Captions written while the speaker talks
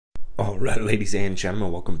Alright, ladies and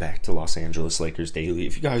gentlemen, welcome back to Los Angeles Lakers Daily.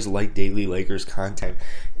 If you guys like daily Lakers content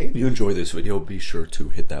and you enjoy this video, be sure to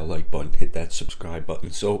hit that like button, hit that subscribe button.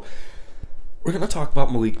 So, we're going to talk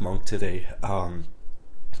about Malik Monk today.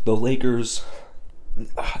 The Lakers,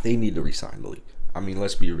 they need to re-sign Malik. I mean,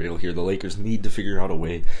 let's be real here. The Lakers need to figure out a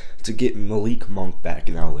way to get Malik Monk back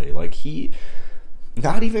in LA.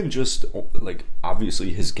 Not even just,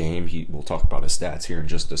 obviously his game, we'll talk about his stats here in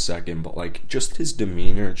just a second, but, just his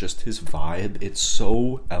demeanor, just his vibe, it's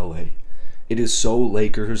so LA. It is so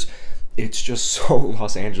Lakers. It's just so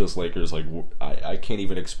Los Angeles Lakers. I can't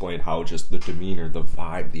even explain how just the demeanor, the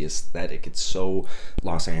vibe, the aesthetic, it's so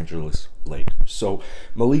Los Angeles Lakers. So,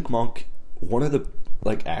 Malik Monk, one of the,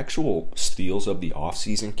 actual steals of the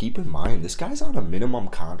offseason, keep in mind, this guy's on a minimum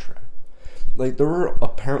contract. There were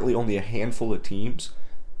apparently only a handful of teams,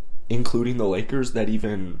 including the Lakers, that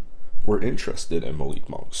even were interested in Malik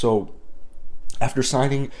Monk. So, after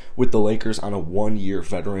signing with the Lakers on a one-year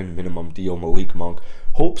veteran minimum deal, Malik Monk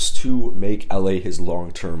hopes to make LA his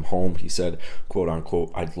long-term home. He said,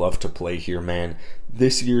 quote-unquote, "I'd love to play here, man."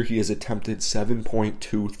 This year, he has attempted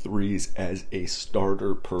 7.2 threes as a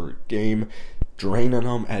starter per game, draining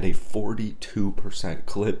them at a 42%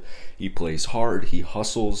 clip. He plays hard. He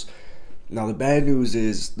hustles. Now, the bad news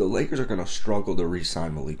is the Lakers are going to struggle to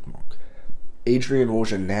re-sign Malik Monk. Adrian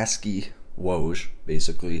Woj,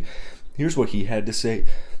 basically, here's what he had to say.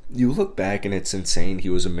 You look back and it's insane he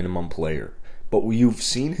was a minimum player, but you've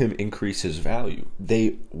seen him increase his value.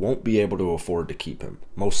 They won't be able to afford to keep him.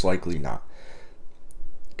 Most likely not.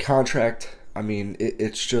 Contract,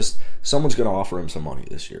 it's just someone's going to offer him some money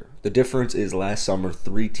this year. The difference is last summer,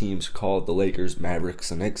 3 teams called the Lakers,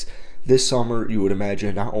 Mavericks, and Knicks. This summer, you would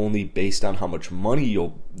imagine, not only based on how much money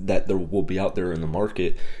that there will be out there in the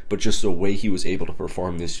market, but just the way he was able to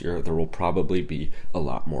perform this year, there will probably be a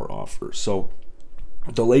lot more offers. So,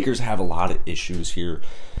 the Lakers have a lot of issues here.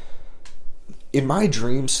 In my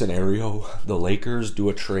dream scenario, the Lakers do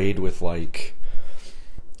a trade with, a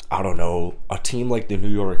team like the New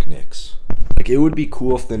York Knicks. It would be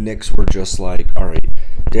cool if the Knicks were just all right,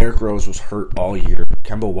 Derrick Rose was hurt all year.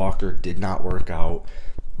 Kemba Walker did not work out.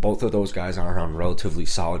 Both of those guys are on relatively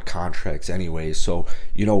solid contracts anyway. So,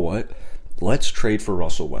 you know what? Let's trade for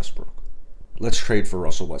Russell Westbrook.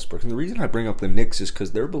 And the reason I bring up the Knicks is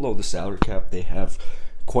because they're below the salary cap. They have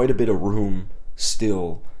quite a bit of room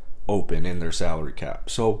still open in their salary cap.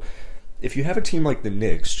 So, if you have a team like the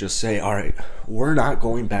Knicks, just say, all right, we're not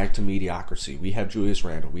going back to mediocrity. We have Julius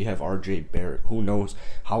Randle. We have R.J. Barrett. Who knows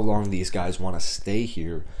how long these guys want to stay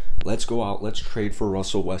here. Let's go out. Let's trade for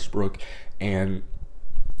Russell Westbrook. And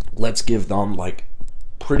let's give them,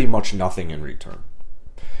 pretty much nothing in return.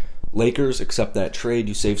 Lakers, accept that trade.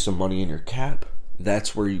 You save some money in your cap.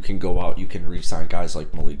 That's where you can go out. You can re-sign guys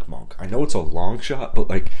like Malik Monk. I know it's a long shot,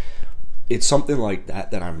 but, it's something like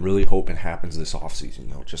that I'm really hoping happens this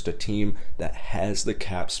offseason. Just a team that has the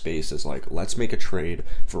cap space is let's make a trade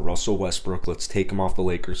for Russell Westbrook. Let's take him off the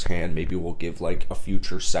Lakers' hand. Maybe we'll give, a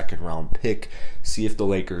future second-round pick. See if the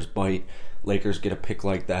Lakers bite. Lakers get a pick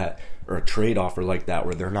like that or a trade offer like that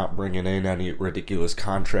where they're not bringing in any ridiculous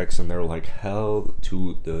contracts and they're hell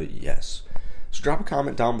to the yes. So drop a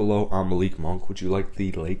comment down below on Malik Monk. Would you like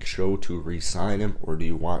the Lake Show to re-sign him or do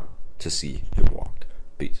you want to see him walk?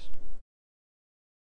 Peace.